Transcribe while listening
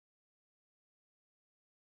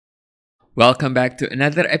Welcome back to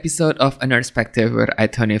another episode of aNERDspective, where I,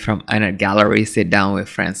 Tony from aNERDgallery, sit down with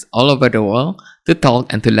friends all over the world to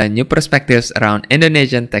talk and to learn new perspectives around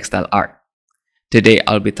Indonesian textile art. Today,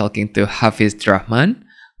 I'll be talking to Hafiz Drahman,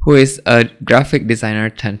 who is a graphic designer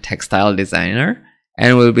turned textile designer,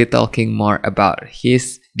 and we'll be talking more about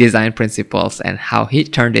his design principles and how he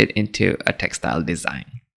turned it into a textile design.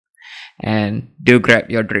 And do grab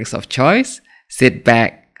your drinks of choice, sit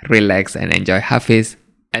back, relax, and enjoy Hafiz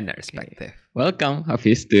aNERDspective. Welcome,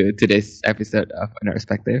 Hafiz, to today's episode of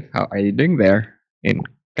aNERDspective. How are you doing there in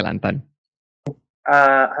Kelantan?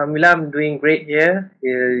 Alhamdulillah, I'm doing great here.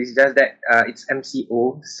 It's just that it's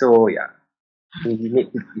MCO, so yeah,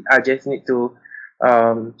 I just need to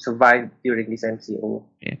survive during this MCO.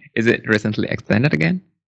 Yeah. Is it recently extended again?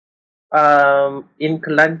 In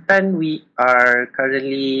Kelantan, we are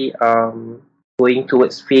currently going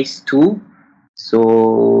towards phase 2.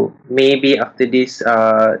 So maybe after this,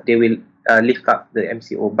 they will lift up the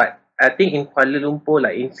MCO. But I think in Kuala Lumpur,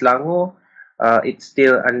 like in Selangor, it's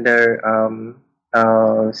still under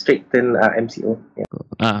straightened MCO.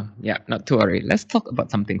 Yeah, not to worry. Let's talk about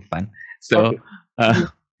something fun. So, Okay.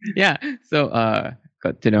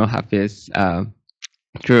 got to know Hafiz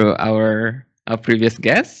through our previous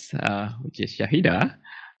guest, which is Shahida.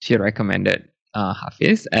 She recommended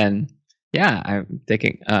Hafiz, and yeah, I'm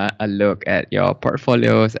taking a look at your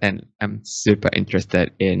portfolios, and I'm super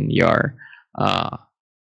interested in your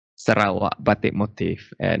Sarawak Batik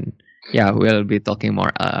motif. And yeah, we'll be talking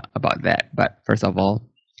more about that. But first of all,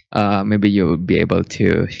 maybe you'll be able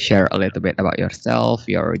to share a little bit about yourself,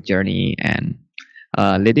 your journey, and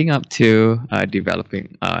leading up to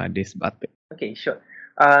developing this batik. Okay, sure.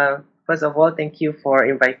 First of all, thank you for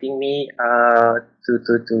inviting me to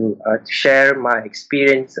share my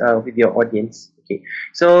experience with your audience. Okay,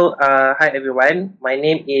 so hi everyone. My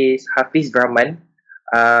name is Hafiz Drahman.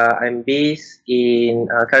 I'm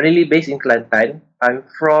currently based in Kelantan. I'm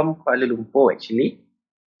from Kuala Lumpur actually.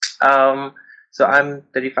 So I'm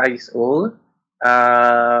 35 years old.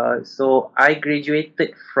 So I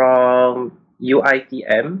graduated from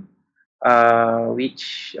UITM,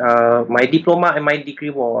 which my diploma and my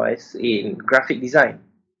degree was in graphic design.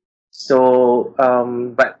 So,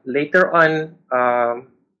 but later on,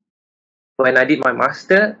 when I did my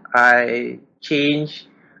master, I changed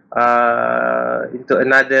into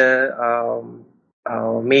another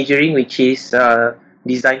majoring, which is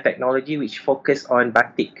design technology, which focus on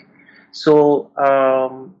batik. So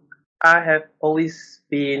I have always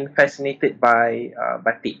been fascinated by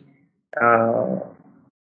batik.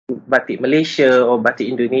 Batik Malaysia or Batik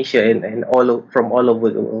Indonesia and from all over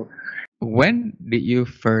the world. When did you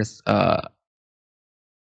first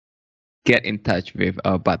get in touch with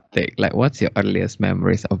batik? Like, what's your earliest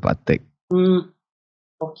memories of batik?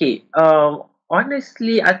 Okay.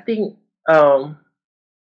 Honestly, I think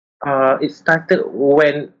it started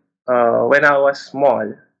when I was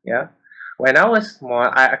small. Yeah, when I was small,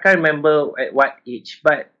 I can't remember at what age,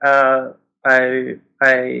 but I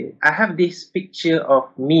have this picture of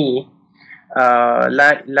me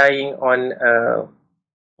lying on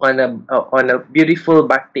a beautiful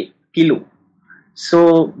batik pillow.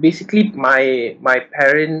 So basically, my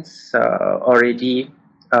parents already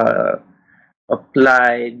uh,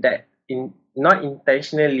 applied that in not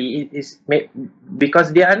intentionally. It is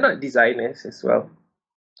because they are not designers as well.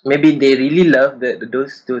 Maybe they really love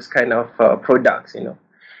those kind of products, you know.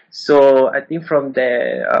 So I think from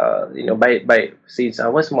there, by since I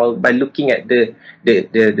was small, by looking at the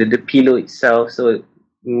pillow itself, so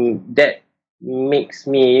that makes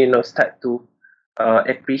me start to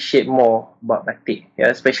appreciate more about batik. Yeah,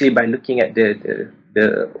 especially by looking at the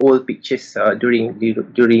old pictures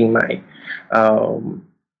during my um,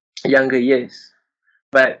 younger years.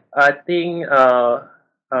 But I think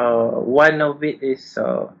one of it is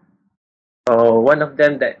one of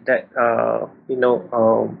them that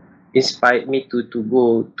inspired me to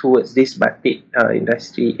go towards this batik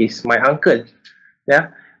industry is my uncle. Yeah,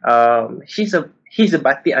 he's a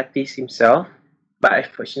batik artist himself, but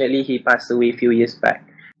unfortunately he passed away a few years back.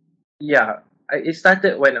 Yeah, it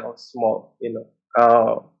started when I was small.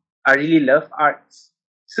 I really love arts.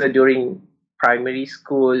 So during primary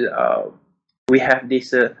school, we have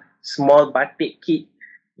this small batik kit.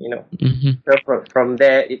 So from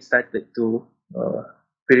there it started to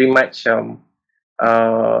pretty much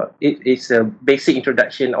it's a basic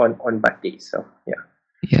introduction on batik. So yeah.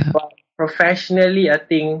 Yeah. But professionally, I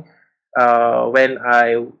think when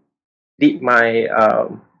I did my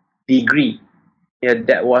degree, yeah,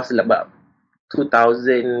 that was about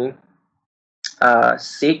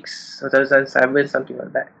 2006, 2007, something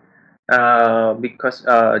like that. because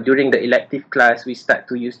during the elective class we start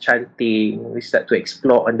to use chanting, we start to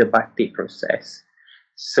explore on the batik process.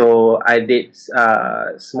 So I did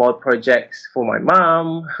small projects for my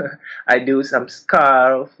mom. I do some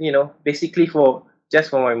scarf, basically for just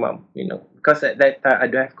for my mom, because at that time I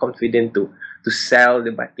don't have confidence to sell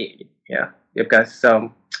the batik, yeah, because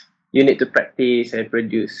you need to practice and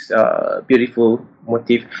produce beautiful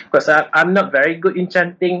motif. Because I'm not very good in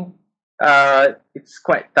chanting. It's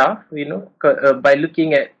quite tough, by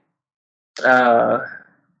looking at uh,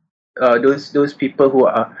 those people who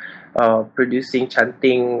are producing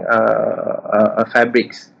chanting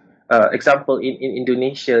fabrics. Example in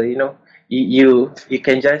Indonesia, you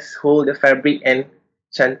can just hold the fabric and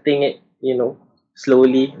chanting it,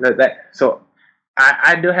 slowly like that. So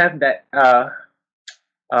I don't have that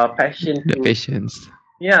passion The to patience.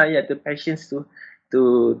 yeah, the passions to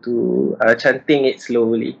chanting it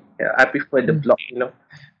slowly. Yeah, I prefer the Mm. block, Yeah.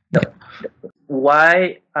 the,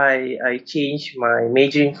 why I changed my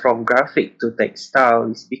majoring from graphic to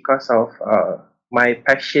textile is because of my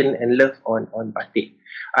passion and love on batik.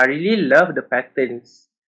 I really love the patterns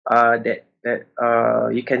that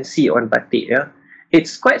you can see on batik. Yeah,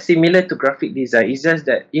 it's quite similar to graphic design. It's just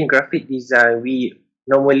that in graphic design we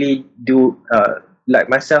normally do like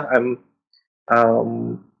myself. I'm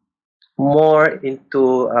um, more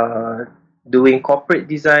into doing corporate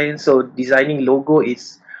design. So designing logo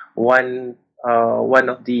is one one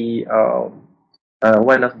of the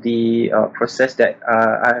process that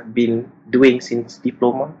I've been doing since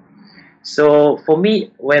diploma. So for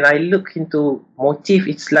me, when I look into motif,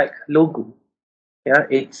 it's like logo. Yeah,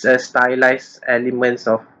 it's a stylized elements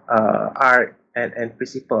of art and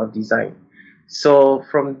principle of design. So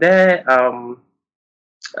from there,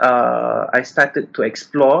 I started to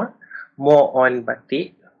explore more on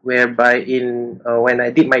batik, whereby in when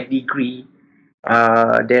I did my degree,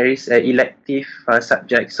 there is an elective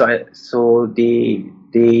subject. So they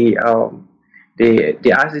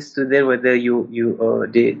ask the student whether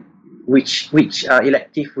they which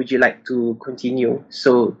elective would you like to continue.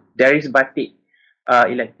 So there is batik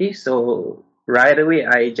elective. So right away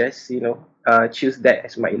I just choose that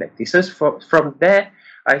as my elective. So from there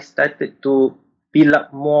I started to build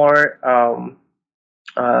up more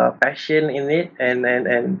passion in it and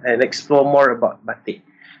explore more about batik.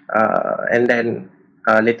 And then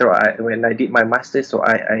later when I did my master, so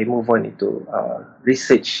I move on into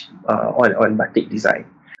research on batik design.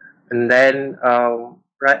 And then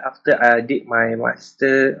right after I did my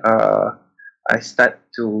master, I start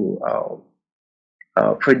to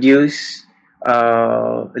produce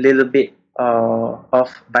a little bit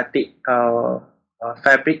of batik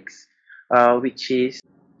fabrics, which is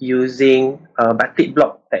using batik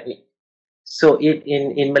block technique. So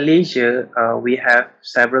in Malaysia, we have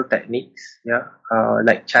several techniques, yeah,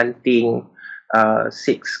 like chanting,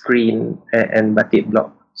 silk screen, and batik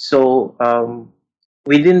block. So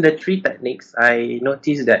within the three techniques, I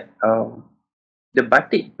noticed that the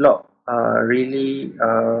batik block really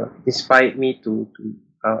inspired me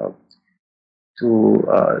uh, to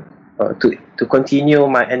uh, to continue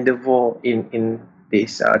my endeavor in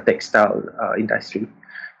this textile industry.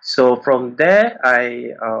 So from there,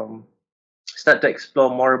 I start to explore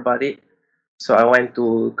more about it. So I went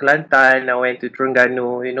to Kelantan, I went to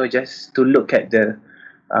Terengganu, just to look at the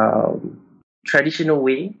um, traditional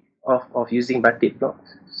way of using batik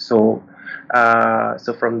blocks. So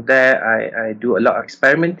from there, I do a lot of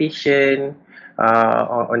experimentation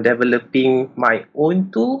on developing my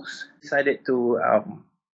own tools. Decided to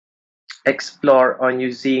explore on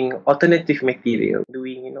using alternative material,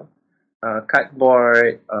 doing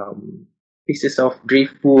cardboard, pieces of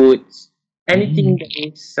driftwood, anything Mm. that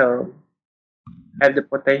is have the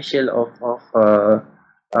potential of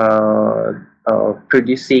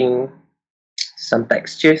producing some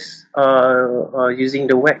textures using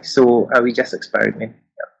the wax. So we just experiment.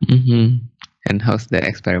 Mm-hmm. And how's that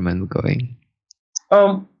experiment going?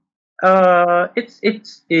 Um,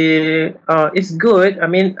 it's good. I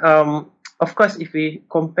mean, of course, if we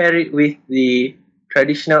compare it with the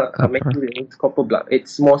traditional Copper. materials, copper block,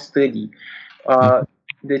 it's more sturdy. Uh,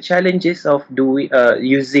 Mm-hmm. the challenges of doing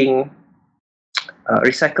using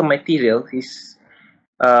recycled material is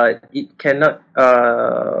it cannot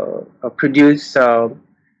produce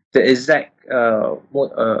the exact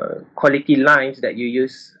quality lines that you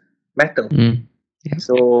use metal. Mm. Yep.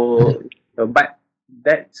 So, but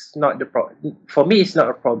that's not the problem. For me, it's not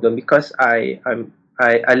a problem because I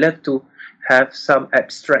love to have some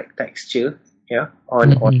abstract texture, yeah,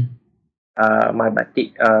 on Mm-hmm. my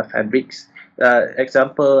batik fabrics.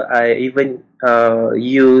 Example, I even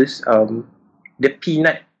use the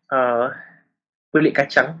peanut. kulit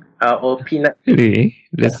kacang or peanut. Really?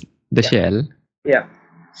 Yeah, The yeah, shell? yeah.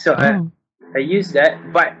 So Oh. I use that,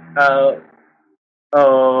 but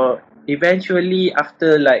eventually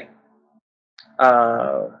after like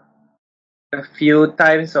uh a few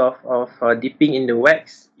times of dipping in the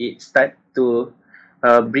wax, it start to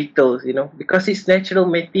brittle, because it's natural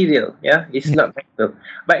material. Yeah, it's not metal,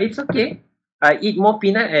 but it's okay. I eat more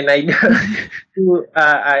peanut and I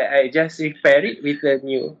I just repair it with a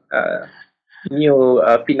new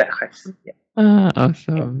peanut husk. Yeah. Ah,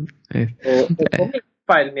 awesome. Nice. So for me, it's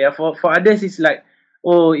fun. Yeah. For others, it's like,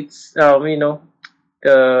 oh, it's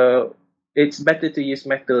better to use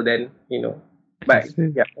metal than. I But see.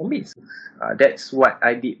 yeah, for me, that's what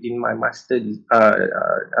I did in my master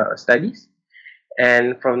studies,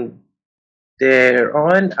 and from there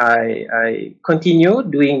on, I continue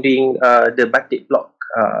doing the batik block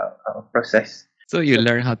process. So you So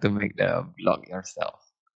learn how to make the block yourself,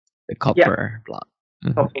 the yeah, copper block.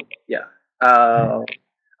 Mhm. yeah. Uh,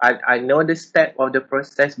 I know the step of the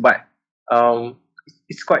process, but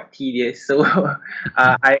it's quite tedious. So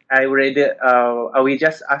I rather I will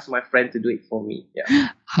just ask my friend to do it for me. Yeah.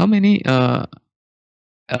 How many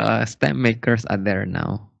stamp makers are there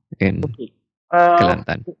now in Okay. Uh,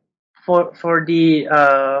 Kelantan? for the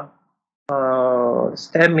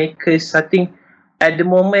stamp makers, I think at the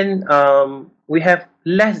moment we have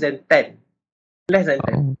less than 10. Less than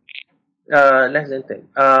 10. Oh, Less than 10.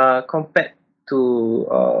 Compared to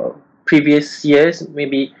previous years,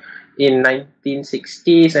 maybe in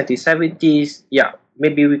 1960s, 1970s, yeah,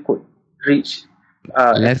 maybe we could reach.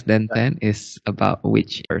 At, less than 10 is about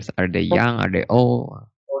which years? Are they young? Are they old?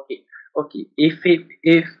 okay, okay. If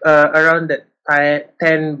around that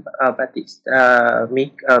 10 batik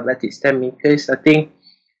stamp makers, I think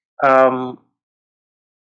um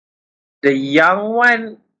the young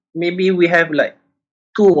one, maybe we have like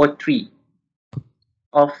two or three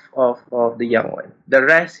of the young one. The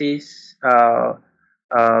rest is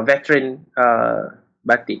veteran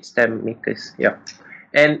batik stamp makers. Yeah,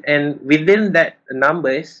 and within that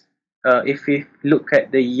numbers, if we look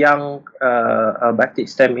at the young batik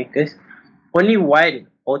stamp makers, only one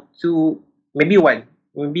or two, maybe one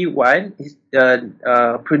is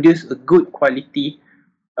produce a good quality,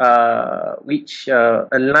 which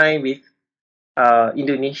align with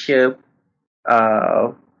Indonesia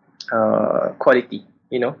uh, quality,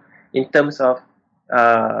 in terms of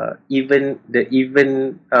even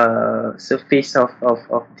surface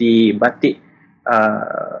of the batik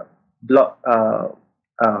block,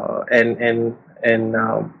 and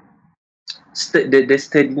the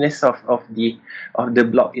sturdiness of the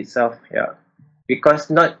block itself. Yeah, because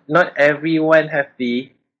not everyone have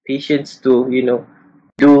the patience to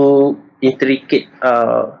do intricate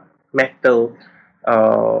metal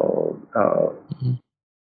uh, uh, Mhm.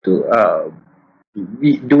 to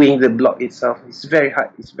doing the block itself. It's very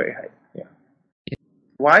hard. It's very hard. Yeah.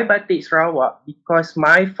 Why batik Sarawak? Because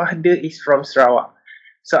my father is from Sarawak,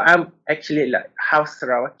 so I'm actually like half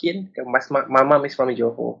Sarawakian. My mom is from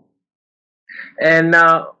Johor, and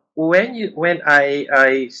when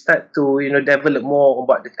I start to develop more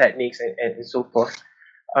about the techniques and so forth,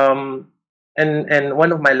 um, and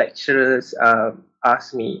one of my lecturers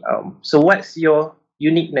asked me, so what's your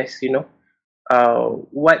uniqueness?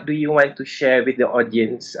 What do you want to share with the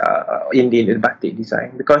audience in the batik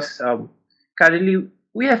design? Because currently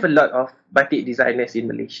we have a lot of batik designers in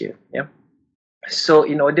Malaysia. Yeah. So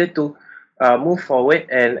in order to move forward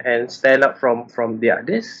and stand out from the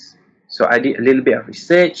others, so I did a little bit of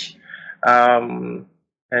research, um,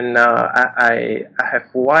 and I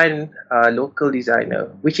have one local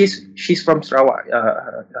designer, which is she's from Sarawak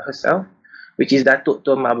herself, which is Datuk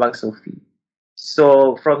Tuan Mabang Sophie.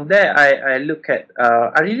 So from there, I look at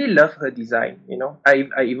I really love her design. I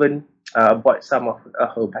even bought some of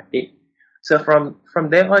her batik. So from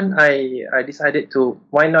there on, I decided to,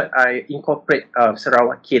 why not I incorporate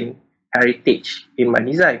Sarawakian heritage in my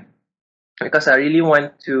design, because I really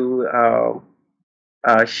want to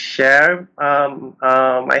share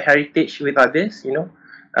my heritage with others.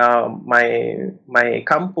 My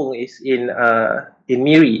kampung is in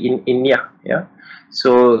Miri, in Nia. Yeah,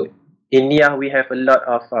 so in Nia we have a lot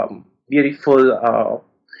of beautiful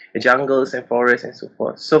jungles and forests and so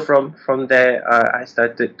forth. So from there, I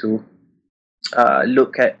started to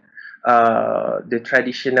look at the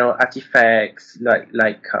traditional artifacts,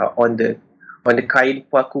 like on the kain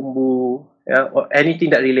Pakumbu, yeah, or anything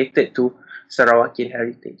that related to Sarawakian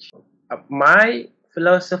heritage. My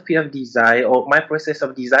philosophy of design, or my process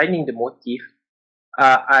of designing the motif,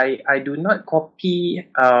 I do not copy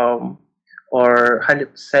or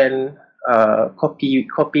 100%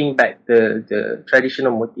 copying back the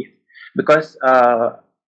traditional motif. because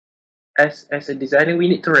as a designer, we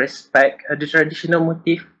need to respect the traditional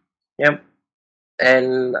motif. Yeah,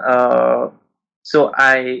 and so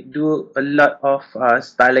I do a lot of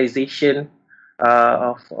stylization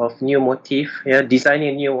of new motif, yeah,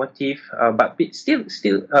 designing new motif, but still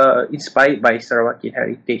inspired by Sarawakian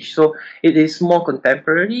heritage. So it is more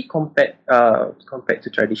contemporary compared to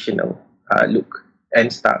traditional look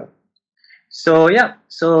and style. So yeah,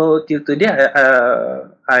 so till today,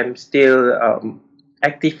 I'm still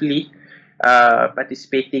actively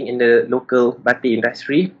participating in the local batik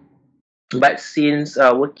industry. But since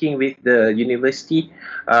working with the university,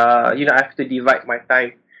 I have to divide my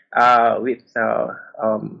time with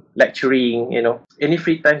lecturing. Any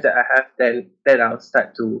free times that I have, then I'll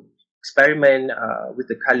start to experiment with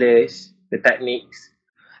the colors, the techniques.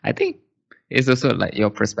 I think it's also like your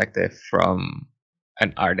perspective from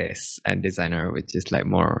an artist and designer, which is like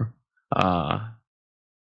more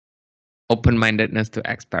open-mindedness to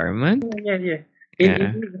experiment. Yeah. Yeah.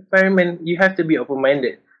 In experiment, you have to be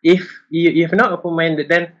open-minded. If you're not open-minded,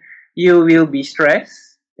 then you will be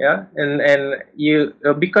stressed. Yeah, and you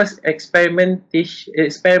because it's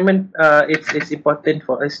important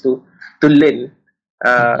for us to learn.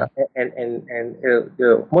 The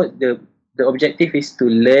objective is to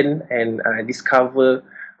learn and discover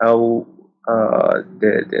the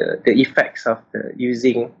effects of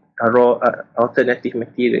using raw alternative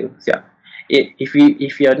materials. Yeah, if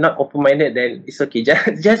you're not open minded, then it's okay.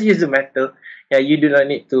 Just use the metal. Yeah, you do not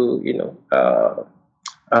need to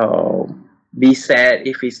be sad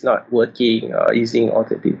if it's not working using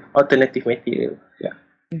alternative material. Yeah.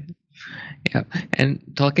 Yeah. And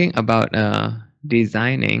talking about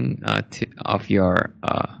designing of your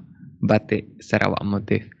batik Sarawak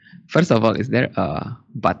motif. First of all, is there a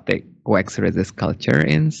batik wax resist culture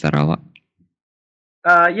in Sarawak?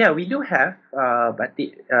 Yeah, we do have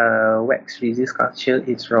batik wax resist culture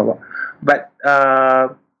in Sarawak, but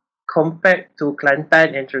compared to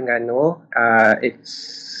Kelantan and Terengganu,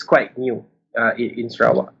 it's quite new in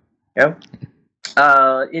Sarawak. Yeah,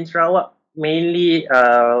 in Sarawak mainly,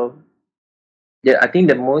 I think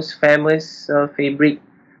the most famous fabric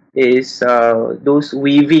is those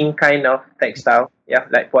weaving kind of textile. Yeah,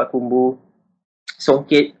 like Puat Kumbu,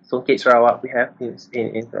 Songket Sarawak. We have in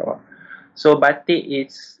Sarawak. So batik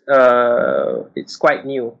it's quite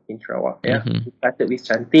new in Sarawak. Yeah, we started with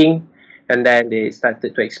chanting, and then they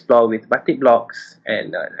started to explore with batik blocks,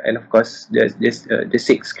 and of course the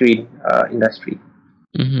silk screen industry.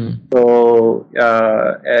 So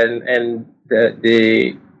and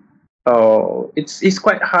the it's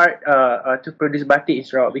quite hard to produce batik in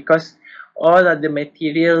Sarawak because all of the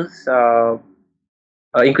materials,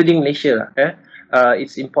 including Malaysia,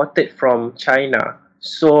 it's imported from China.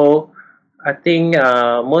 So I think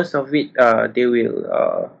most of it they will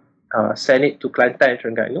send it to Kelantan and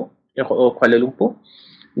Terengganu or Kuala Lumpur.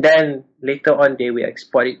 Then later on they will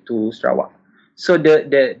export it to Sarawak. So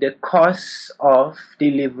the cost of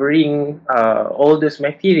delivering all this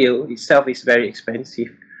material itself is very expensive.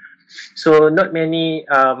 So not many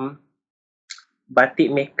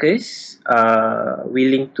batik makers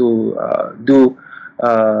willing to do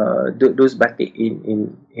those batik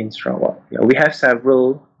in Sarawak. Yeah, we have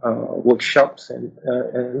several workshops and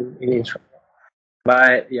in Sarawak,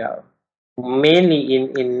 but yeah, mainly in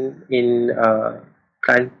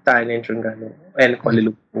Kelantan and Terengganu and Kuala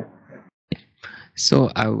Lumpur. So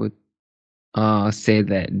I would say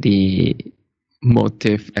that the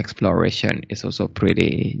motif exploration is also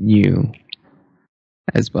pretty new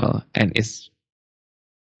as well, and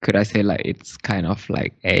could I say like it's kind of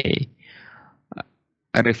like a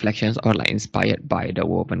reflections or like inspired by the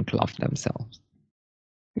woven cloth themselves.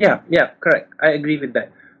 Yeah, correct. I agree with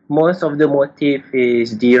that. Most of the motif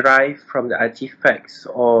is derived from the artifacts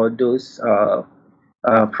or those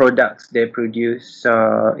products they produce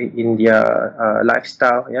in their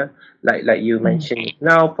lifestyle. Yeah, like you mentioned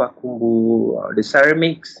now, pakumbu, the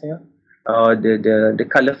ceramics. Yeah, the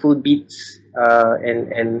colorful beads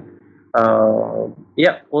and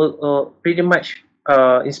yeah, all pretty much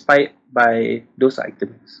inspired by those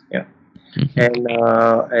items. Yeah, and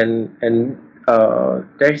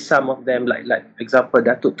there's some of them like example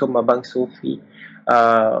Datuk Tomabang Sophie.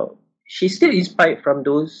 She's still inspired from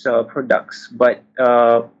those products, but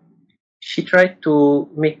she tried to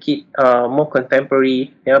make it more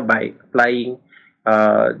contemporary, yeah, by applying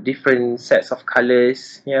different sets of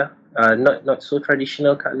colors, yeah, not so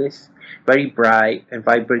traditional colors, very bright and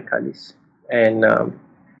vibrant colors, and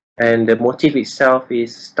the motif itself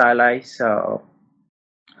is stylized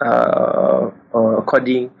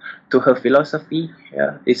according to her philosophy.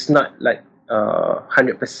 Yeah, it's not like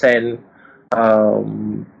 100%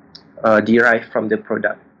 um, derived from the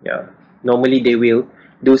product. Yeah, normally they will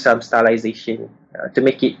do some stylization to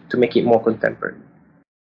make it more contemporary.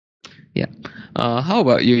 Yeah. How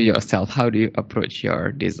about you yourself? How do you approach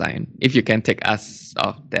your design? If you can take us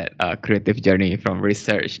off that creative journey from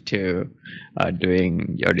research to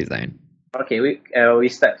doing your design. Okay, we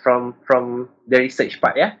start from the research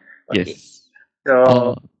part. Yeah. Okay. Yes. So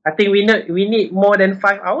Oh, I think we need more than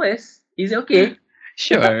 5 hours. Is it okay?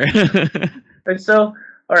 sure. And so,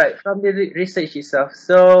 all right, from the research itself.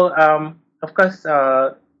 So, of course,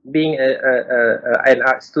 being an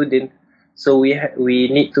art student, so we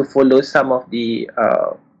need to follow some of the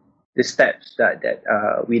steps that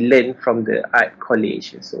we learn from the art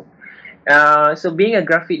college. So being a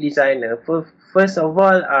graphic designer, first of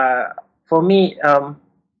all, for me,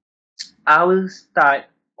 I will start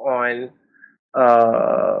on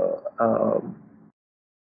uh, um,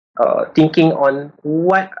 thinking on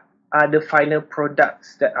what are the final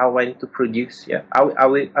products that I want to produce. Yeah, I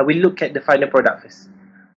will look at the final product first.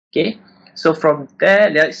 Okay, so from there,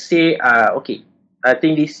 let's say, okay, I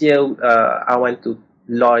think this year I want to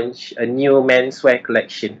launch a new menswear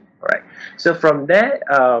collection. All right, so from there,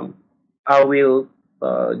 I will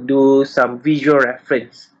do some visual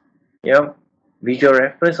reference. You know, visual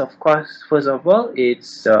reference. Of course, first of all,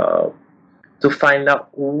 it's to find out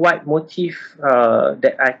what motif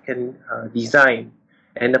that I can design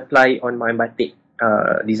and apply on my batik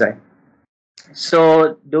design.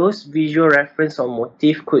 So those visual reference or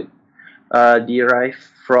motif could derive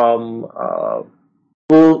from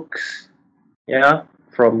books, yeah,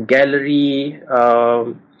 from gallery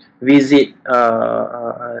visit,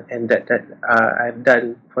 and that I've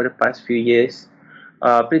done for the past few years.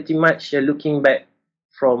 Pretty much looking back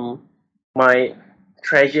from my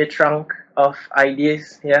treasure trunk of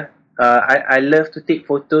ideas. Yeah, I love to take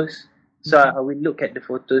photos, so I will look at the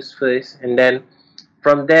photos first, and then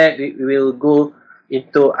from there we will go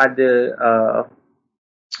into other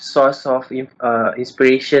source of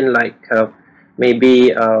inspiration, like maybe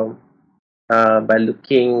by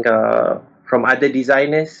looking from other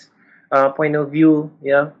designers point of view.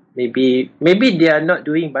 Yeah, maybe they are not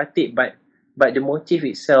doing batik, but the motif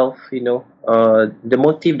itself, the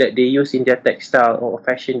motif that they use in their textile or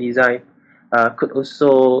fashion design could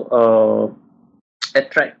also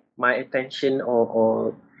attract my attention,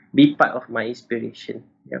 or be part of my inspiration.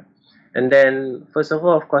 Yeah. And then first of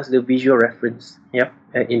all, of course, the visual reference, yeah,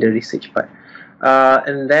 in the research part.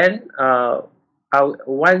 And then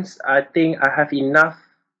once I think I have enough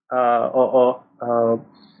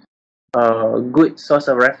good source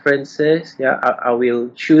of references, yeah, I will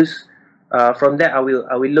choose. From there, I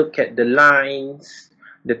will look at the lines,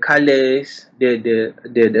 the colors, the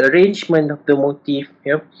arrangement of the motif,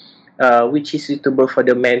 yeah, which is suitable for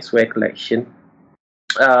the menswear collection.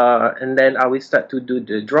 And then I will start to do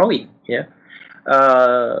the drawing. Yeah,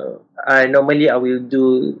 I will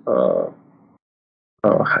do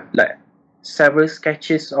like several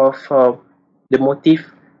sketches of the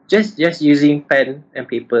motif, just using pen and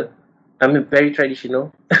paper. I'm very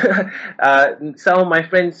traditional. Some of my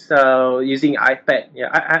friends using iPad. Yeah,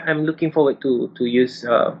 I'm looking forward to use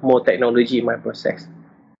more technology in my process.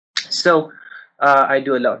 So I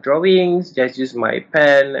do a lot of drawings. Just use my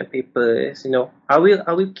pen and papers. I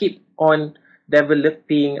will keep on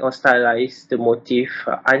developing or stylize the motif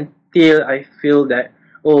until I feel that,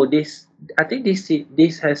 oh, this I think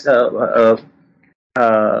this has a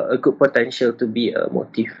good potential to be a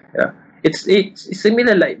motif. Yeah, it's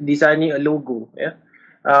similar like designing a logo. Yeah,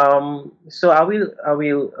 so I will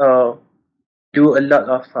do a lot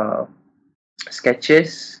of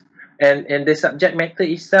sketches, and the subject matter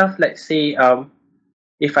itself. Let's say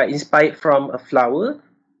if I inspired from a flower,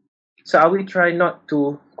 so I will try not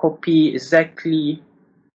to copy exactly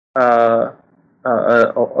uh,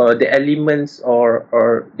 the elements,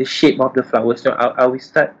 or the shape of the flowers. So I will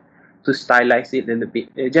start to stylize it a little bit.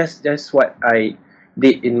 Just what I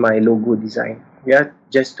did in my logo design. Yeah,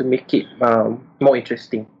 just to make it more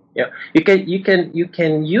interesting. Yeah, you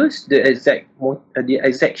can use the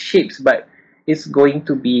exact shapes, but it's going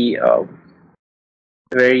to be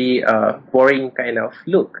very boring kind of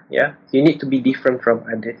look. Yeah, you need to be different from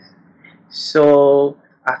others. So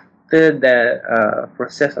after the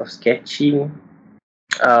process of sketching,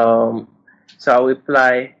 um, so I will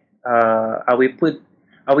apply. I will put.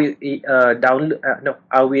 I will download. No,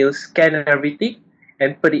 I will scan everything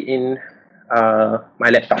and put it in my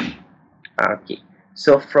laptop. Okay.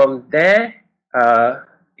 So from there,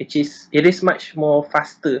 it is much more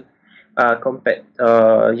faster compared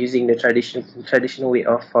using the traditional way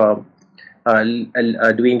of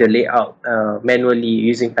doing the layout manually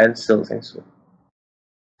using pencils and so.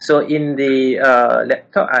 So in the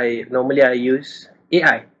laptop, I normally use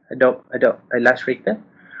AI, Adobe Illustrator,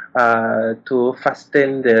 to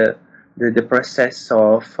fasten the process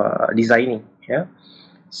of designing. Yeah.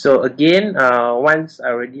 So again, once I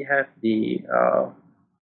already have the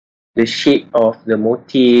shape of the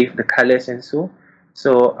motif, the colors, and so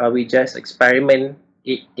we just experiment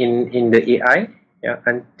it in the AI, yeah,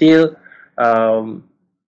 until um,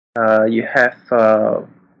 you have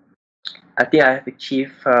I think I have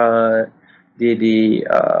achieved the the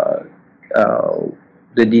uh, uh,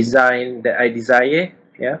 the design that I desire.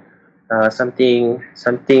 Yeah, something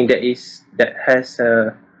that has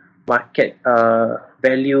a market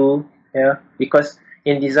value. Yeah, because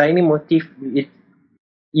in designing motif,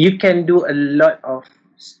 you can do a lot of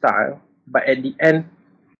style, but at the end,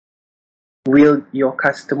 will your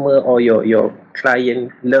customer or your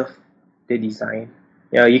client love the design?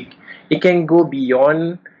 Yeah, you can go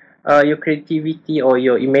beyond your creativity or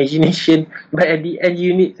your imagination, but at the end,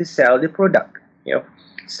 you need to sell the product. You know,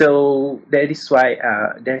 so that is why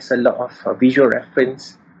there's a lot of visual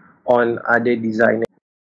reference on other designers.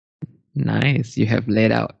 Nice. You have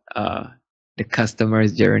laid out the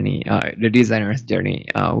customer's journey, the designer's journey,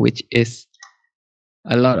 which is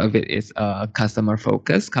a lot of it is customer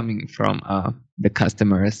focus, coming from the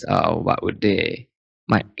customers, what would they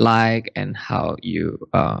might like, and how you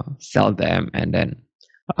sell them, and then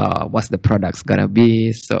what's the products gonna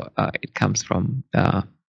be. So it comes from uh,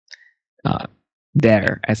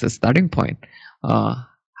 there as a starting point.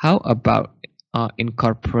 How about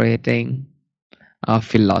incorporating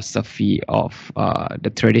philosophy of the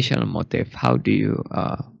traditional motif? How do you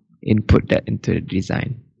input that into the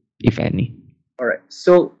design, if any? All right.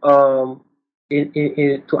 So,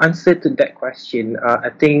 to answer to that question, I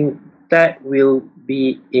think that will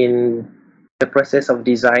be in the process of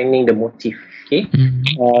designing the motif. Okay.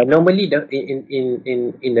 Normally,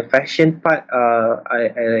 in the fashion part,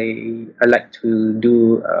 I like to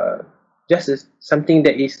do just something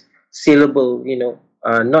that is saleable.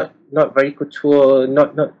 Not very couture,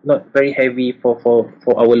 not very heavy for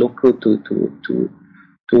our local to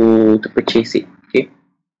purchase it. Okay.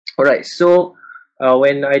 All right. So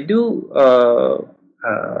when I do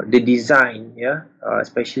the design, yeah,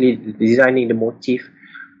 especially designing the motif,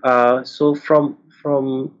 so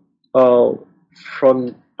uh,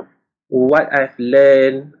 from what I've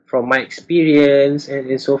learned from my experience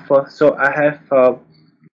and so forth. So I have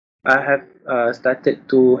started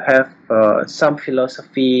to have some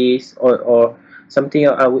philosophies or something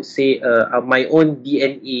I would say my own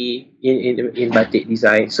DNA in batik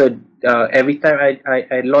design. So every time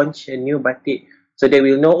I launch a new batik, so they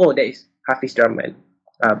will know, oh, that is Hafiz Drahman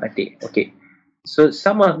batik. Okay. So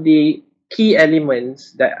some of the key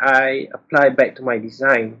elements that I apply back to my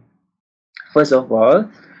design, first of all,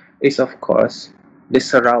 is of course the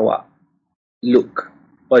Sarawak look,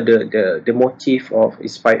 or the motif of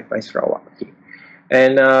inspired by Sarawak. Okay.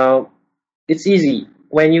 And it's easy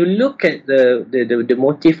when you look at the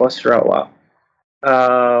motif of Sarawak.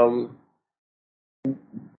 Um,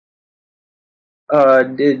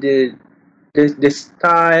 the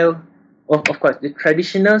style of course, the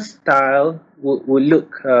traditional style would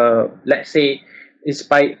look, let's say,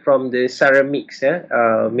 inspired from the ceramics.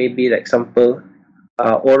 Yeah, maybe like example,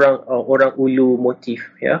 orang ulu motif.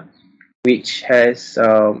 Yeah, which has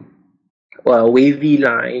wavy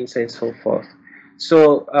lines and so forth.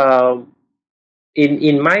 So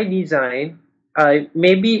in my design,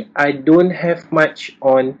 maybe I don't have much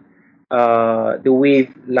on the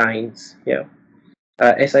wave lines. Yeah,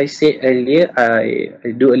 as I said earlier, I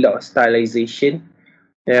do a lot of stylization.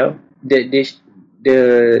 Yeah, the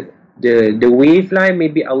the wave line,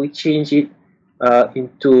 maybe I will change it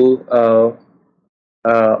into or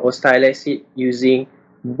stylize it using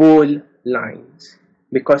bold lines,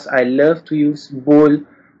 because I love to use bold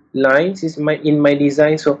lines in my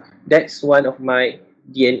design. So that's one of my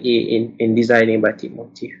DNA in designing batik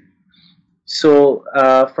motif. So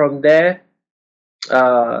from there,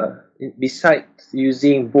 besides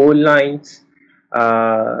using bold lines,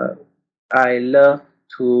 uh, I love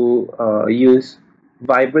to use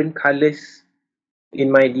vibrant colors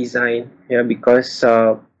in my design. Yeah, because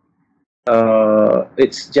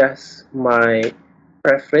it's just my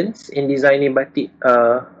preference in designing batik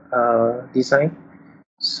design.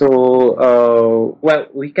 So well,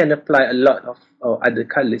 we can apply a lot of other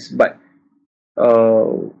colors, but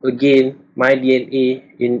again, my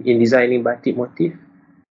DNA in designing batik motif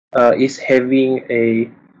is having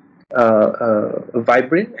a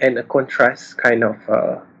vibrant and a contrast kind of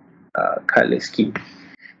color scheme.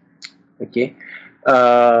 Okay.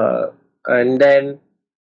 uh, and then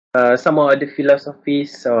some of the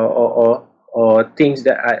philosophies, or or things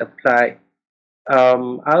that I apply,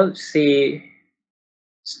 I would say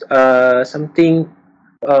something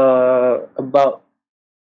about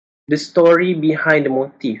the story behind the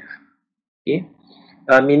motif. Okay,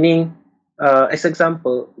 meaning, as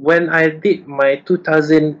example, when I did my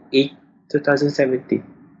 2008, 2017,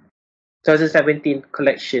 2017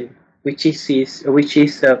 collection, which is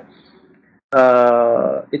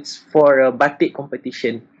it's for a batik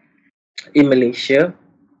competition in Malaysia.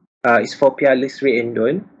 It's for Piala Sri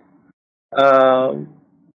Endon. Um,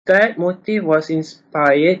 that motif was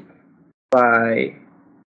inspired by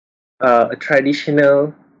a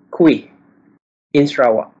traditional kuih in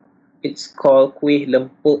Sarawak. It's called kuih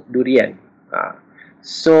lempuk durian.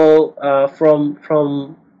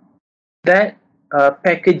 From that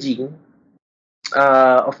packaging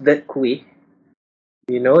of that kuih,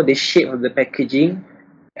 the shape of the packaging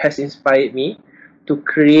has inspired me to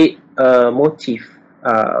create a motif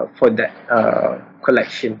for that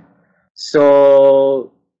collection.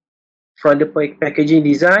 So from the packaging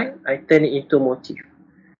design, I turn it into motif.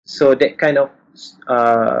 So that kind of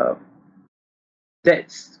uh,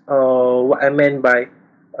 that's what I meant by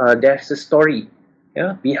there's a story,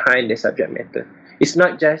 yeah, behind the subject matter. It's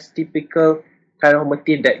not just typical kind of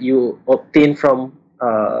motif that you obtain from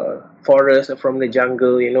forest or from the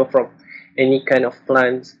jungle, from any kind of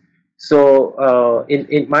plants. So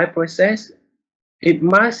in my process, it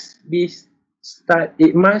must be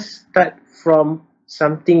it must start from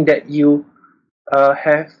something that you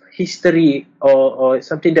have history, or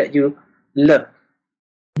something that you love.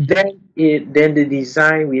 Then the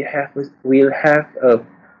design will have a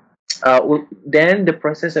then the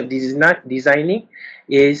process of designing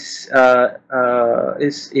is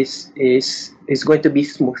going to be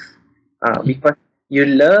smooth, because you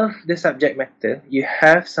love the subject matter, you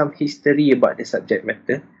have some history about the subject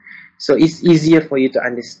matter, so it's easier for you to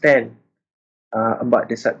understand about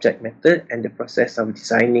the subject matter and the process of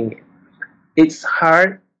designing it. It's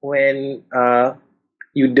hard when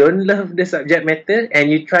you don't love the subject matter and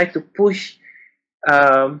you try to push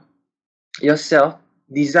um, yourself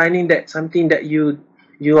designing that something that you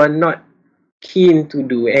are not keen to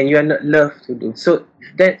do and you are not love to do. So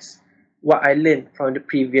that's what I learned from the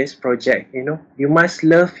previous project. You must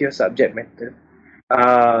love your subject matter.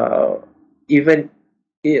 Even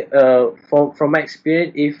from my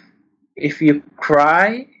experience, if you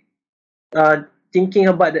cry thinking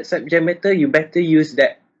about that subject matter, you better use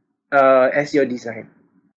that as your design,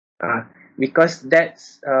 uh, because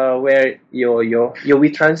that's where you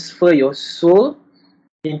will transfer your soul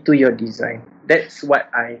into your design. That's what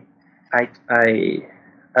I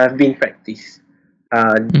have been practice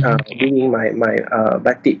doing my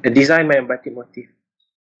batik design my batik motif.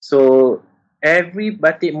 So every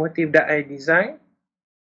batik motif that I design,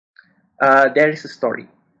 there is a story.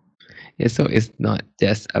 Yeah, so it's not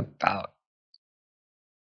just about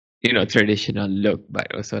traditional look,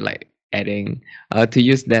 but also like adding to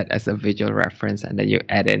use that as a visual reference, and then you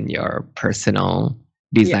add in your personal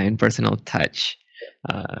design, personal touch,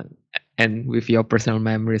 uh, and with your personal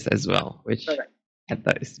memories as well, which Correct. I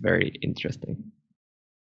thought is very interesting.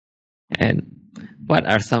 And what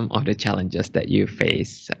are some of the challenges that you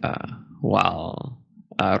face while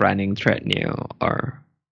running Tradneo or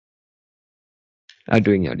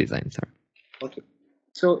doing your design, sir? Okay.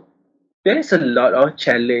 So there is a lot of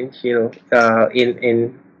challenge,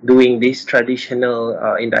 in doing this traditional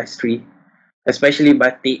industry, especially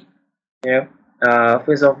batik. Yeah.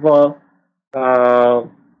 First of all, uh,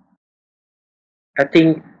 I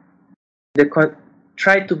think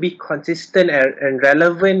try to be consistent and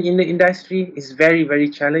relevant in the industry is very very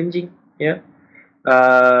challenging. Yeah.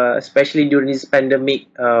 Especially during this pandemic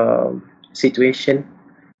situation,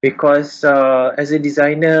 because as a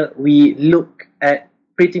designer we look at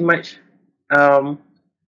pretty much um,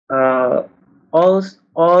 uh, all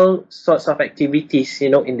all sorts of activities,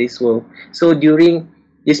 in this world. So during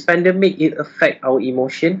this pandemic, it affect our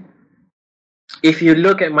emotion. If you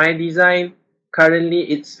look at my design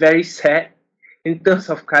currently, it's very sad in terms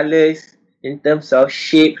of colors, in terms of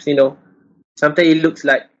shapes. Sometimes it looks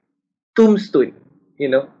like tombstone.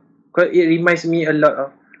 'Cause it reminds me a lot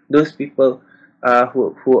of those people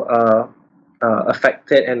who are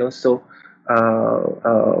affected and also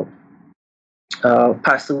uh, uh,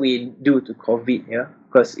 pass away due to COVID, yeah,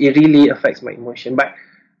 because it really affects my emotion. But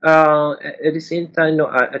at the same time,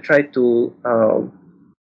 I try to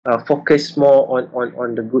focus more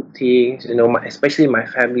on the good things, especially my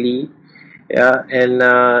family, yeah, and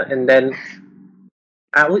then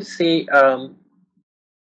I would say to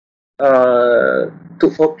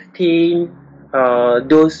obtain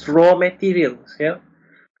those raw materials, yeah,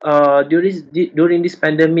 during this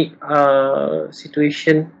pandemic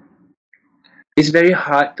situation, it's very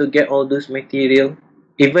hard to get all those material.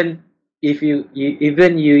 Even if you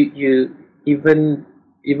even you even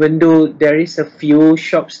even though there is a few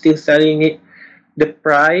shops still selling it, the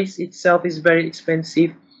price itself is very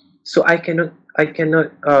expensive. So I cannot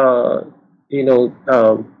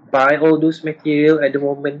buy all those material at the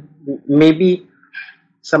moment. Maybe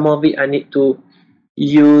some of it I need to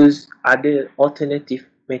use other alternative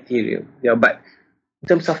material. Yeah, but in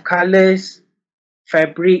terms of colors,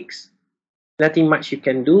 fabrics, nothing much you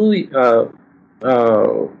can do.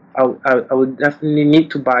 I would definitely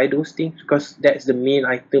need to buy those things because that's the main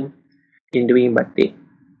item in doing batik.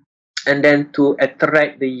 And then to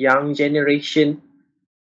attract the young generation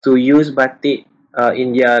to use batik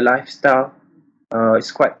in their lifestyle,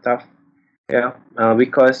 it's quite tough. Yeah,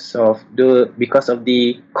 because of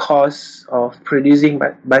the cost of producing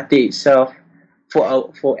batik itself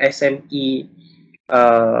for SME.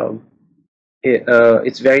 Um,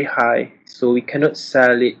 it's very high, so we cannot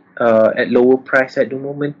sell it at lower price at the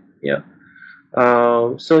moment. Yeah.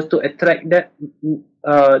 So to attract that,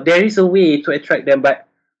 there is a way to attract them, but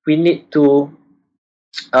we need to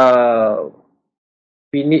uh,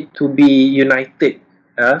 we need to be united.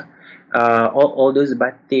 Uh, all those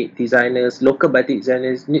batik designers, local batik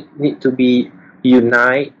designers need to be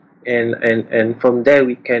unite, and from there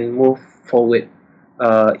we can move forward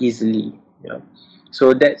easily. Yeah.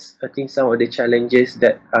 So that's, I think, some of the challenges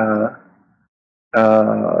that I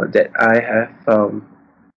have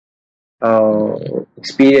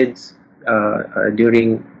experienced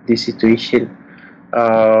during this situation.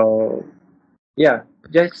 Uh, yeah,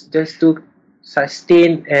 just to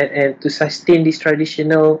sustain and to sustain this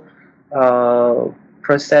traditional uh,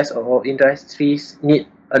 process or industries need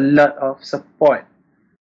a lot of support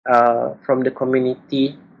from the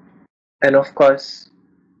community, and of course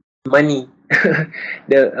money.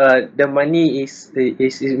 The money is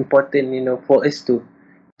important, for us to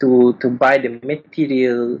buy the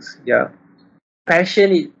materials. Yeah,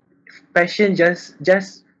 passion is passion,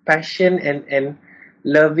 just passion and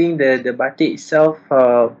loving the batik itself.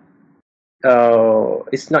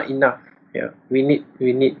 It's not enough. Yeah, we need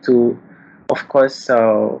to, of course,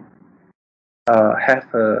 have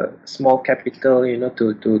a small capital,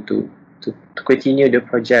 to continue the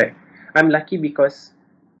project. I'm lucky because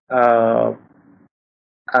uh,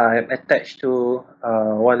 I'm attached to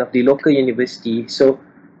one of the local university, so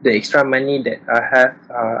the extra money that I have,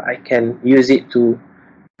 I can use it to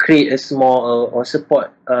create a small or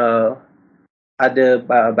support other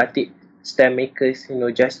batik stamp makers,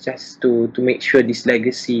 just to make sure this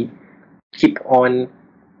legacy keep on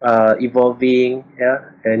evolving, yeah,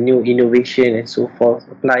 and new innovation and so forth,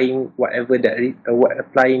 applying whatever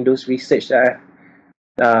applying those research that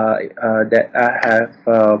I have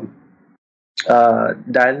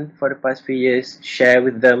done for the past few years, share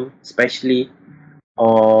with them, especially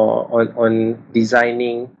on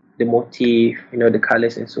designing the motif, the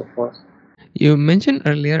colors and so forth. You mentioned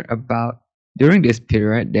earlier about during this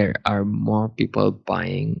period there are more people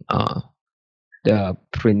buying the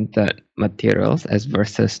printed materials as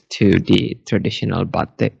versus to the traditional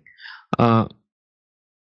batik. Uh,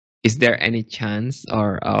 is there any chance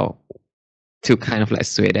or to kind of like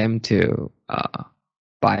sway them to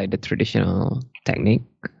buy the traditional technique?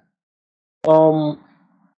 Um.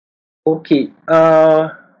 Okay.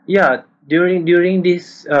 Yeah. During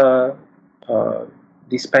uh,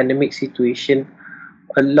 this pandemic situation,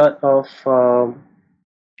 a lot of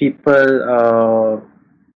people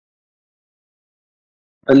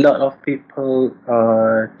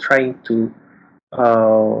trying to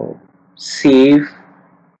uh, save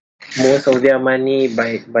most of their money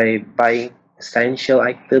by buying essential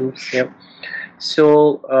items. Yeah.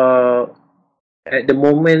 So at the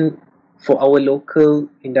moment, for our local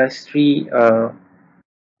industry,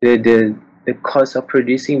 the cost of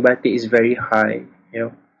producing batik is very high.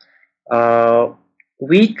 You know,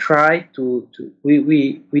 we try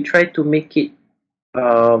we try to make it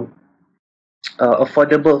um,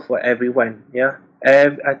 affordable for everyone. Yeah,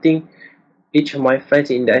 I think each of my friends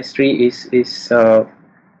in the industry is is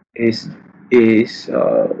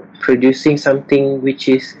producing something which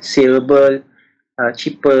is saleable,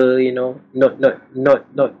 cheaper. Not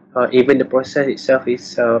even the process itself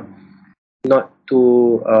is not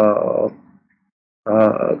too uh,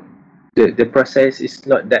 the process is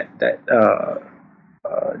not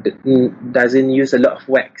doesn't use a lot of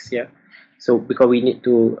wax. Yeah, so because we need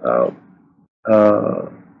to uh,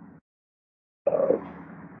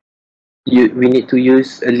 we need to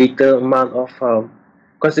use a little amount of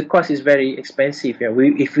because the cost is very expensive. Yeah,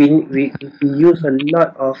 if we use a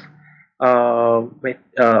lot of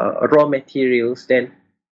raw materials, then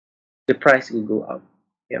the price will go up.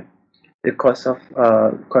 Yeah, the cost of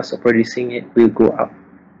producing it will go up.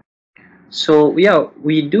 So yeah,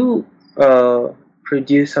 we do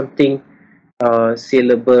produce something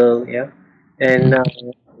saleable. Yeah, and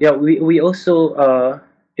yeah, we also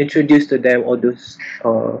introduce to them all those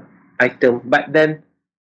item. But then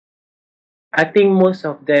I think most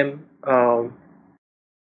of them,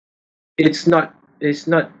 it's not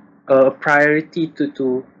a priority to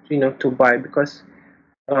to buy, because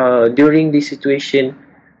during this situation,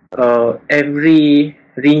 every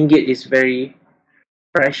ringgit is very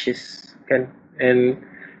precious, can, and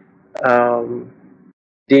um,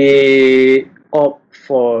 they opt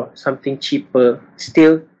for something cheaper,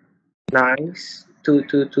 still nice to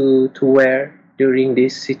wear during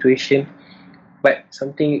this situation, but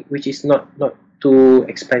something which is not too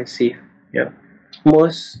expensive. Yeah,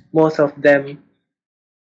 most of them,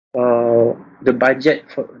 the budget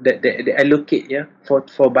for that they allocate, yeah, for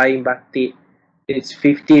buying batik, it's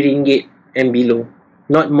 50 ringgit and below,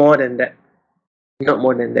 not more than that, not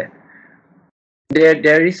more than that.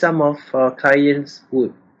 There is some of clients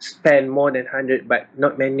who spend more than 100, but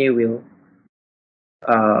not many will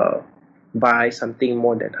uh, buy something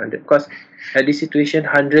more than 100, because at this situation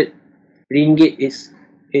 100 ringgit is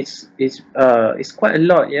quite a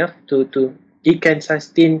lot. Yeah, to it can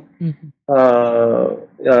sustain,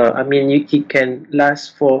 I mean, it can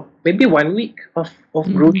last for maybe 1 week of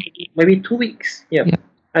grocery, maybe 2 weeks. Yeah, Yeah.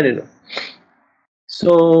 I don't know.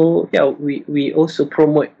 So yeah, we also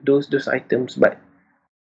promote those items, but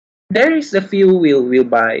there is a few will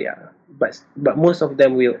buy, but most of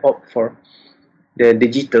them will opt for the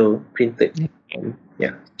digital printed. Yeah.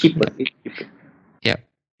 Yeah, cheaper. It's cheaper. Yeah,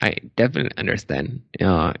 I definitely understand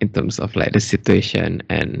in terms of like the situation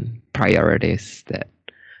and priorities that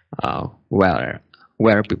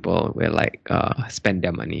where people will like spend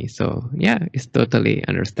their money. So yeah, it's totally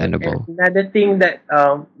And understandable. another thing that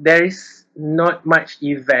there is not much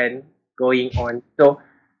event going on, so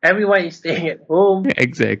everyone is staying at home.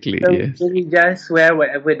 Exactly. So Yes. they just wear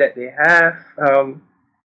whatever that they have.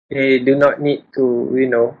 They do not need to,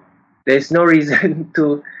 there's no reason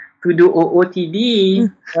to do OOTD.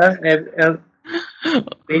 Better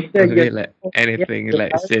Okay, just, like yeah, anything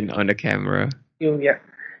like seen on the camera. yeah.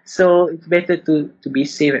 So it's better to be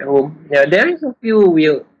safe at home. Yeah, there is a few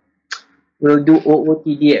will do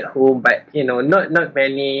OOTD at home, but not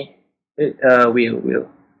many will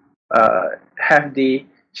have the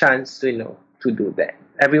chance to to do that.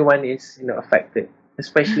 Everyone is affected,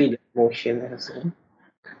 especially the emotion and so.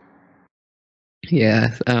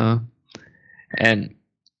 Yes. And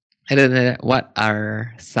I don't know, what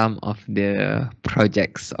are some of the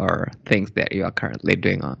projects or things that you are currently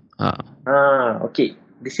doing on? Okay.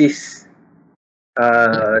 This is Like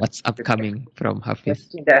uh what's the upcoming from Hafiz?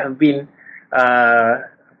 question that have been I've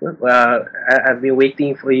been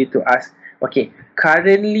waiting for you to ask. Okay,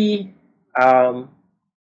 currently, um,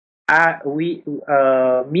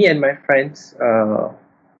 me and my friends are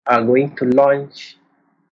going to launch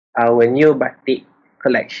our new batik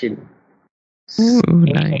collection. Ooh,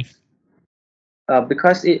 nice.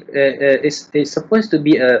 Because it's supposed to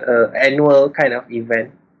be a annual kind of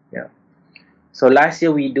event. Yeah. So last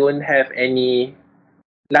year we don't have any.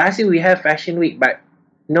 Last year we have Fashion Week, but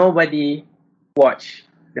nobody watched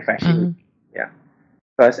the Fashion Uh, Week. Yeah,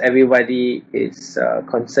 because everybody is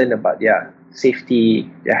concerned about their safety,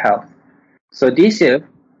 their health. So this year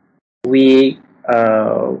we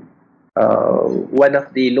one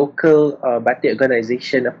of the local batik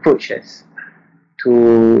organization approached us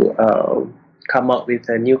to come up with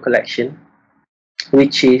a new collection,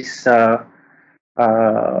 which is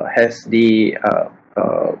has the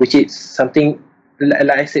which is something,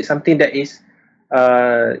 like I said, something that is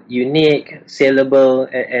unique, saleable,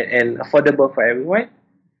 and affordable for everyone.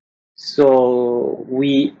 So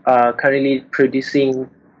we are currently producing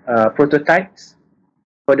prototypes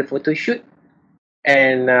for the photo shoot,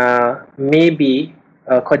 and maybe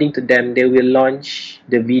according to them, they will launch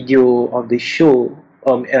the video of the show,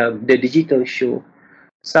 the digital show,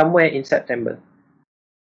 somewhere in September.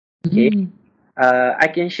 Okay, mm, I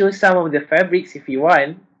can show some of the fabrics if you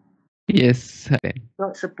want. yes. Then.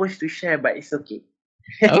 Not supposed to share, but it's okay.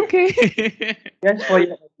 Okay. Just for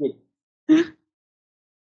your idea.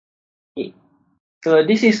 Okay. So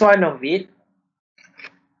this is one of it.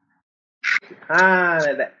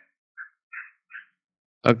 Like that.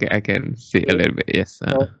 Okay, I can see a Okay. little bit. Yes.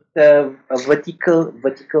 So it's a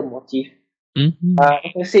vertical motif. Mhm.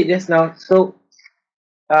 As I said just now, so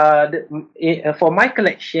for my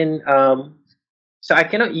collection, so I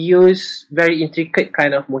cannot use very intricate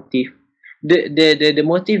kind of motif. the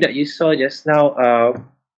motif that you saw just now,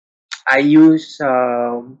 I use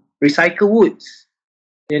recycle woods.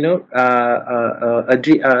 Not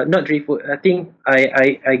driftwood. I think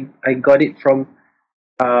I got it from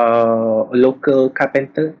a local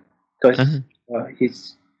carpenter, because Uh-huh.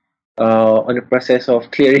 he's on the process of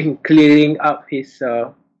clearing up his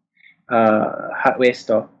hardware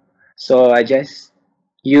store. So I just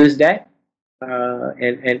use that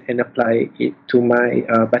and apply it to my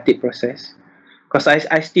batik process, because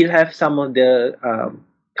I still have some of the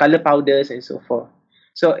color powders and so forth.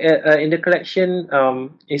 So in the collection,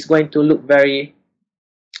 it's going to look very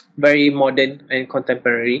very modern and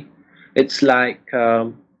contemporary. It's like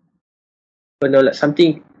like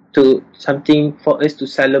something for us to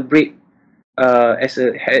celebrate as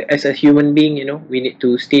a human being. We need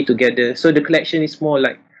to stay together. So the collection is more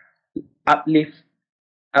like uplift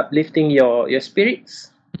uplifting your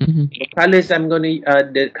spirits. Mm-hmm. The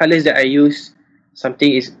colors that I use,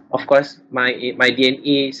 something is, of course, my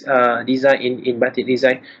DNA is design in batik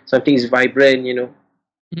design. Something is vibrant.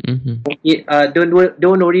 Mm-hmm.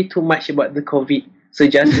 Don't worry too much about the COVID. So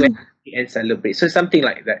just wear it and celebrate. So something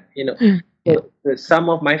like that. Yeah. So some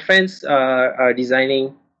of my friends are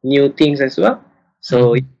designing new things as well.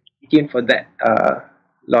 So Mm-hmm. stay tuned for that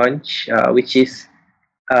launch, which is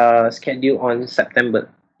scheduled on September.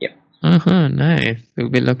 Yeah. Uh-huh, nice. We'll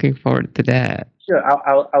be looking forward to that. Sure.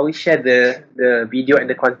 I will share the video and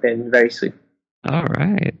the content very soon. All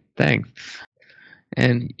right, thanks.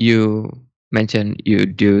 And you mentioned you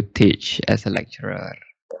do teach as a lecturer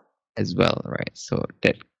as well, right? So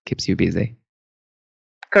that keeps you busy.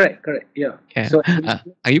 Correct. Yeah. Yeah. So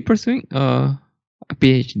Are you pursuing a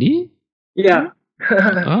PhD? yeah.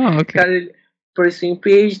 Oh, okay. Currently pursuing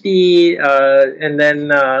PhD, and then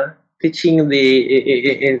teaching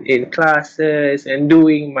in classes and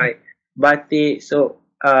doing my batik. So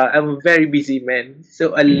I'm a very busy man.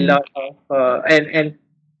 So a Yeah. lot of and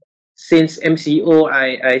since MCO,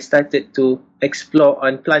 I started to explore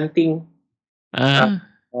on planting, uh,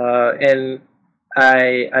 Ah, and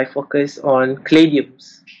I focus on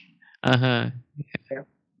caladiums. uh-huh. Yeah.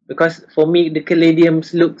 Because for me, the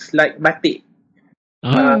caladiums looks like batik.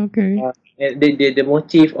 uh, Oh, okay. the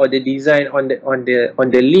motif or the design on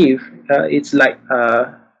the leaf, it's like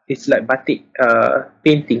batik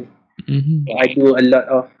painting. Mm-hmm. I do a lot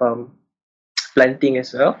of planting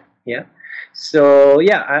as well. Yeah. So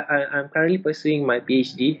yeah, I'm currently pursuing my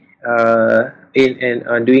PhD in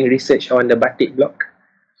and doing research on the batik block.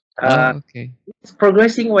 uh, Oh, okay. it's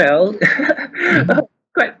progressing well. Uh-huh.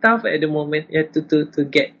 Quite tough at the moment, yeah, to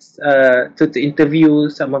get to interview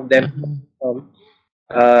some of them. Uh-huh. um,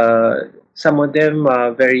 some of them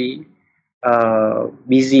are very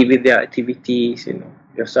busy with their activities.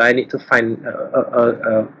 So I need to find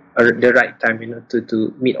the right time, to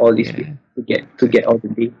meet all these people, Yeah. to get all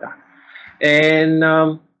the data. And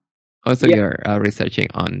Also, yeah, you're researching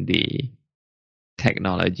on the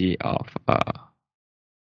technology of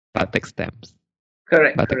batik stamps,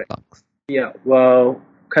 batik correct. blocks. Yeah. Well,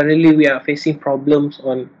 currently we are facing problems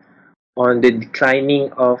on the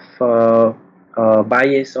declining of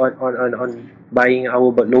buyers on buying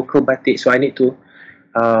our local batik. So I need to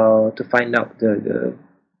find out the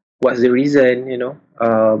what's the reason.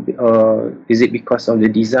 Is it because of the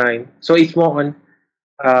design? So it's more on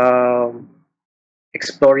um,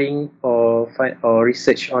 exploring or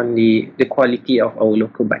research on the quality of our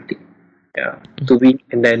local batik. Yeah,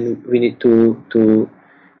 and then we need to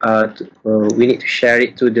share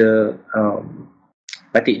it to the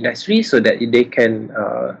batik industry, so that they can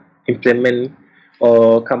implement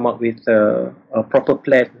or come up with a proper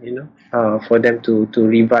plan, for them to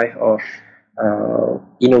revive or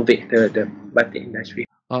innovate the batik industry.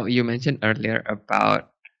 Oh, you mentioned earlier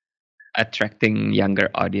about attracting younger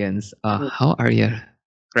audience. How are your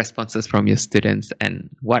responses from your students, and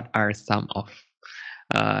what are some of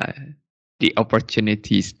uh, the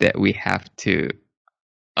opportunities that we have to,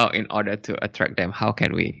 in order to attract them? How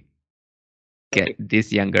can we get Okay.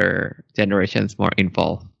 these younger generations more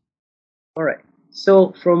involved? All right.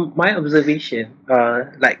 So from my observation,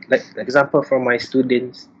 like example from my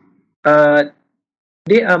students, uh,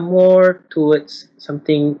 they are more towards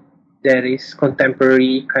something that is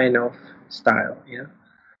contemporary kind of style.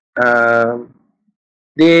 Um,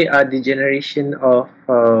 they are the generation of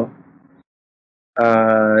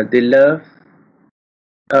they love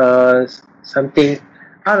something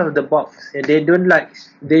out of the box. They don't like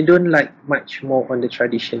much more on the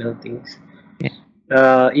traditional things.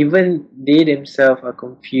 Yeah. Even they themselves are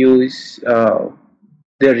confused,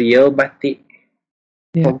 the real batik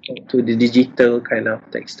Yeah. compared to the digital kind of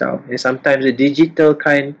textile. And sometimes the digital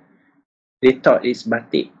kind, they thought is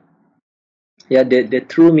batik, Yeah, the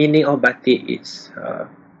true meaning of batik is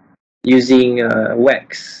using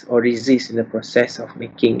wax or resist in the process of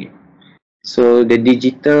making it. So the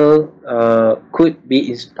digital could be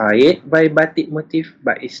inspired by batik motif,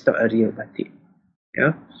 but it's not a real batik.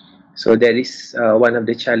 Yeah. So that is one of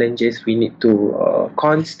the challenges we need to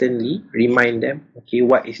constantly remind them. Okay,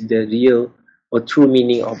 what is the real or true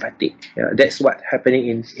meaning of batik? Yeah, that's what happening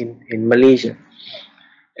in Malaysia.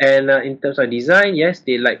 And in terms of design, yes,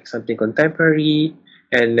 they like something contemporary,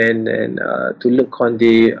 and then to look on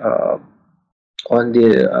the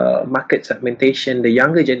market segmentation, the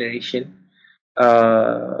younger generation,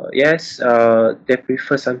 yes, they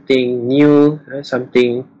prefer something new,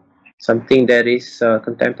 something that is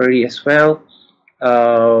contemporary as well.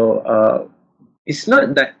 Uh, uh, it's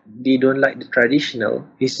not that they don't like the traditional.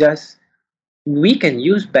 It's just we can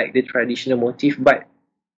use back the traditional motif, but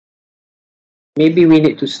maybe we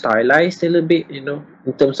need to stylize a little bit, in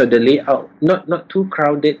terms of the layout. Not too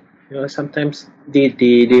crowded. Sometimes they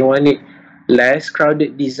want it less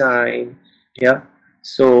crowded design. Yeah.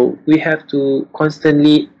 So we have to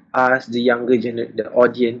constantly ask the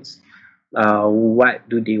audience, what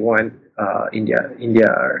do they want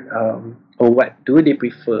or what do they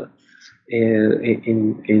prefer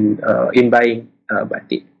in buying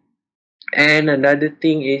batik. And another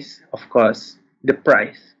thing is, of course, the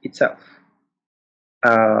price itself.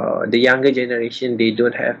 The younger generation, they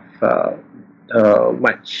don't have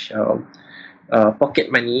much pocket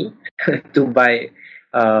money to buy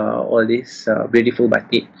all this beautiful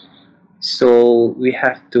batik. So we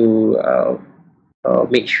have to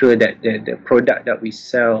make sure that the product that we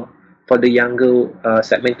sell for the younger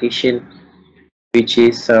segmentation, which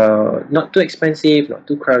is not too expensive, not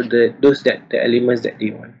too crowded, those that the elements that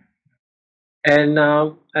they want. And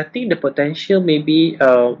I think the potential, maybe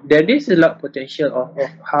there is a lot of potential of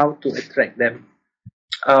how to attract them.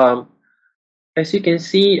 um, as you can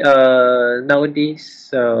see, nowadays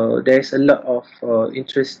there's a lot of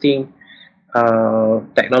interesting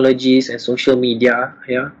technologies and social media.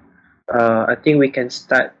 Yeah, I think we can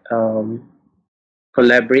start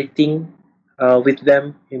collaborating with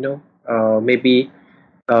them. Maybe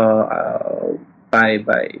uh,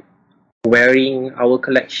 by wearing our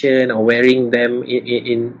collection or wearing them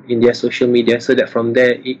in their social media, so that from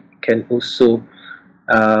there it can also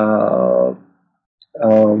uh,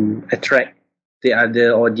 attract the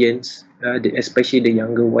other audience, especially the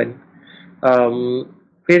younger one.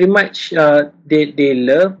 Pretty much, they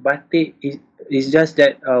love batik. It's just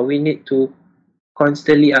that we need to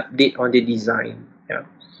constantly update on the design. Yeah,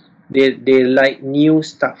 they like new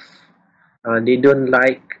stuff. They don't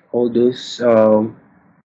like all those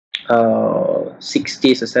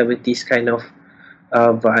 60s or 70s kind of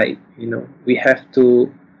vibe. We have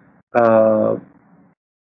to uh,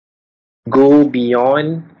 go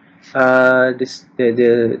beyond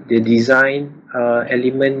the design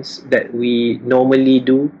elements that we normally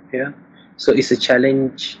do. Yeah, so it's a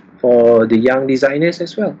challenge for the young designers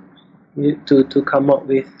as well, to come up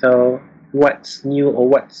with what's new or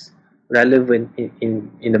what's relevant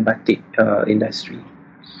in the batik industry.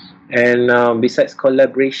 And besides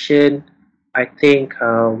collaboration, I think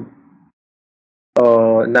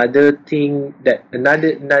another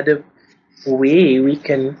way we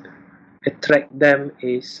can attract them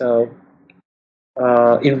is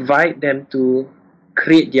invite them to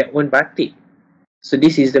create their own batik. So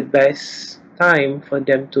this is the best time for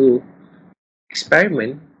them to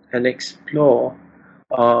experiment and explore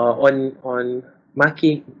on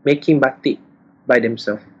making batik by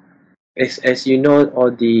themselves. As you know,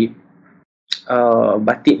 all the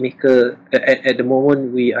batik maker at the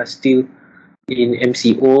moment, we are still in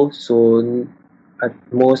MCO, so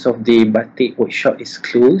most of the batik workshop is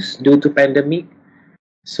closed due to pandemic.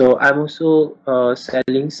 So I'm also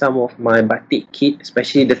selling some of my batik kit,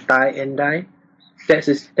 especially the tie and dye. That's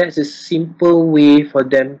a simple way for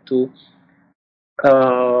them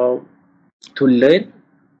uh, to learn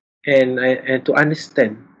and to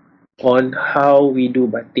understand on how we do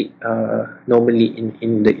batik normally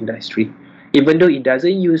in the industry. Even though it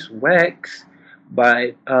doesn't use wax,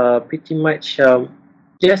 but pretty much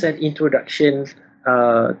just an introduction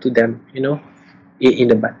to them, in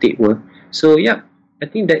the batik world. So yeah, I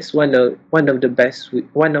think that's one of the best,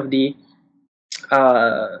 one of the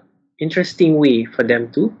uh, interesting way for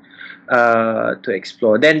them to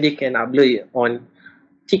explore. Then they can upload it on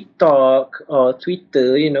TikTok or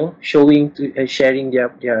Twitter, showing to sharing their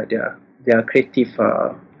creative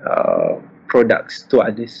products to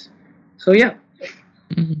others. So yeah.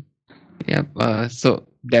 Mhm. Yep. So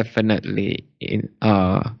definitely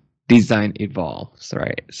design evolves,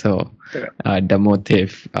 right? So Correct. the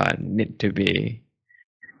motive need to be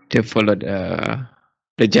to follow the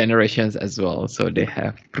generations as well, so they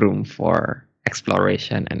have room for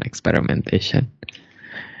exploration and experimentation.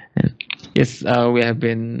 And yes, we have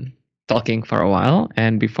been talking for a while,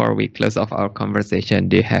 and before we close off our conversation,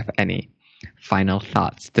 do you have any final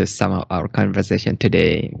thoughts to sum up our conversation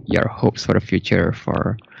today? Your hopes for the future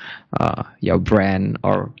for your brand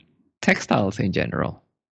or textiles in general?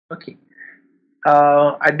 Okay.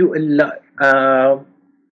 I do a lot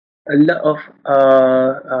of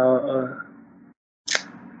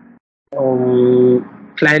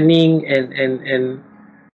planning and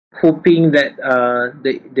hoping that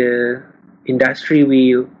the industry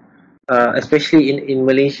will, especially in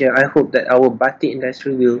Malaysia, I hope that our batik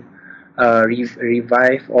industry will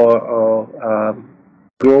revive or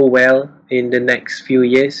grow well in the next few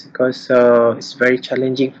years, because it's very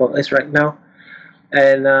challenging for us right now.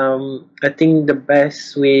 And I think the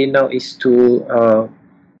best way now is to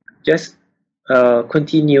just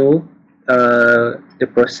continue the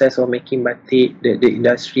process of making batik, the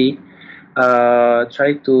industry.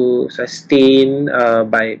 Try to sustain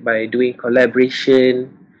by doing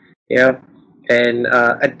collaboration, yeah, and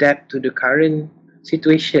adapt to the current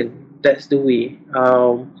situation. That's the way.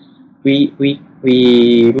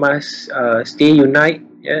 We must stay united,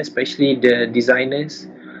 yeah, especially the designers,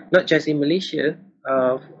 not just in Malaysia.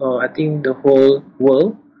 I think the whole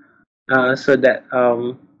world, so that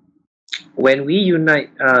when we unite,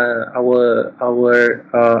 our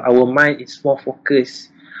mind is more focused,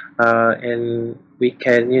 and we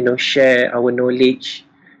can, share our knowledge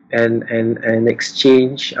and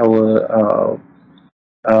exchange our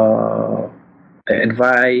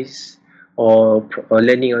advice, or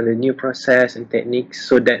learning on a new process and techniques,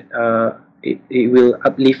 so that it will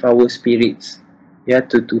uplift our spirits, yeah,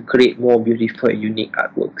 to create more beautiful and unique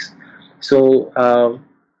artworks. So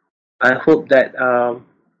I hope that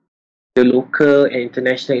the local and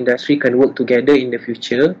international industry can work together in the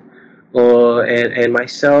future. And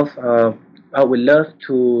myself, I would love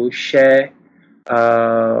to share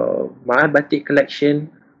my batik collection,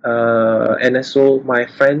 and also my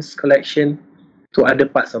friends' collection to other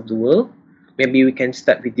parts of the world. Maybe we can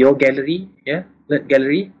start with your gallery, yeah,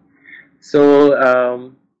 aNERDgallery. So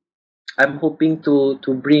I'm hoping to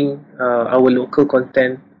bring our local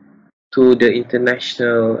content to the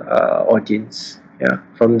international audience. Yeah,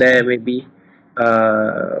 from there maybe,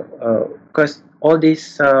 because all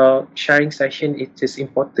this sharing session, it is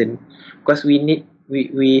important, because we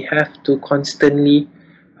have to constantly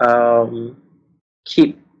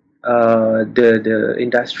keep the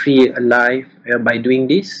industry alive, by doing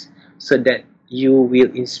this, so that you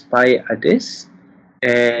will inspire others,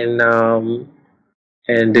 and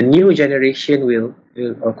the new generation will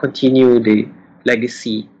continue the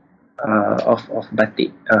legacy of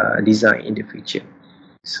batik design in the future.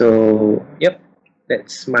 So yep,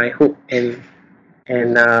 that's my hope, and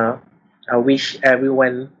I wish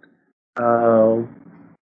everyone uh,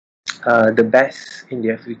 the best in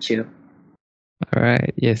their future. All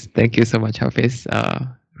right. Yes. Thank you so much, Hafiz.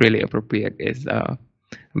 Really appropriate is a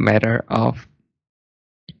matter of,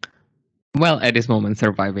 well, at this moment,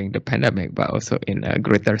 surviving the pandemic, but also in a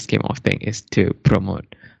greater scheme of things is to promote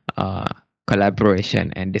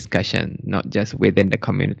collaboration and discussion, not just within the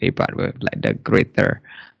community, but with like the greater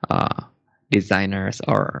designers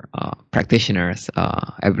or practitioners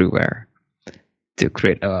everywhere, to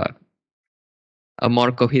create a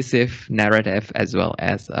more cohesive narrative, as well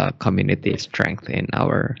as a community strength in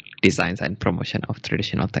our designs and promotion of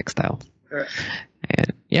traditional textiles. Sure.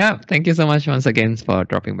 And yeah, thank you so much once again for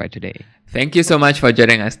dropping by today. Thank you so much for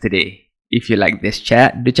joining us today. If you like this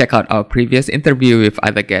chat, do check out our previous interview with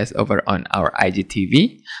other guests over on our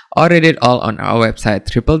IGTV, or read it all on our website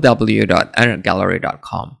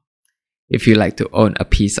www.aNERDgallery.com. If you like to own a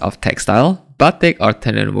piece of textile, batik, or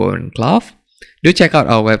tenun woven cloth, do check out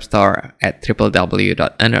our web store at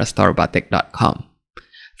www.aNERDstorebatik.com.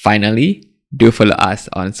 Finally, do follow us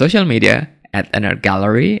on social media at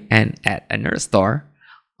aNERDgallery and at aNERDstore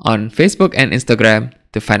on Facebook and Instagram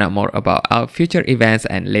to find out more about our future events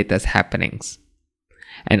and latest happenings.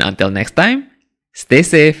 And until next time, stay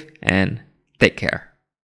safe and take care.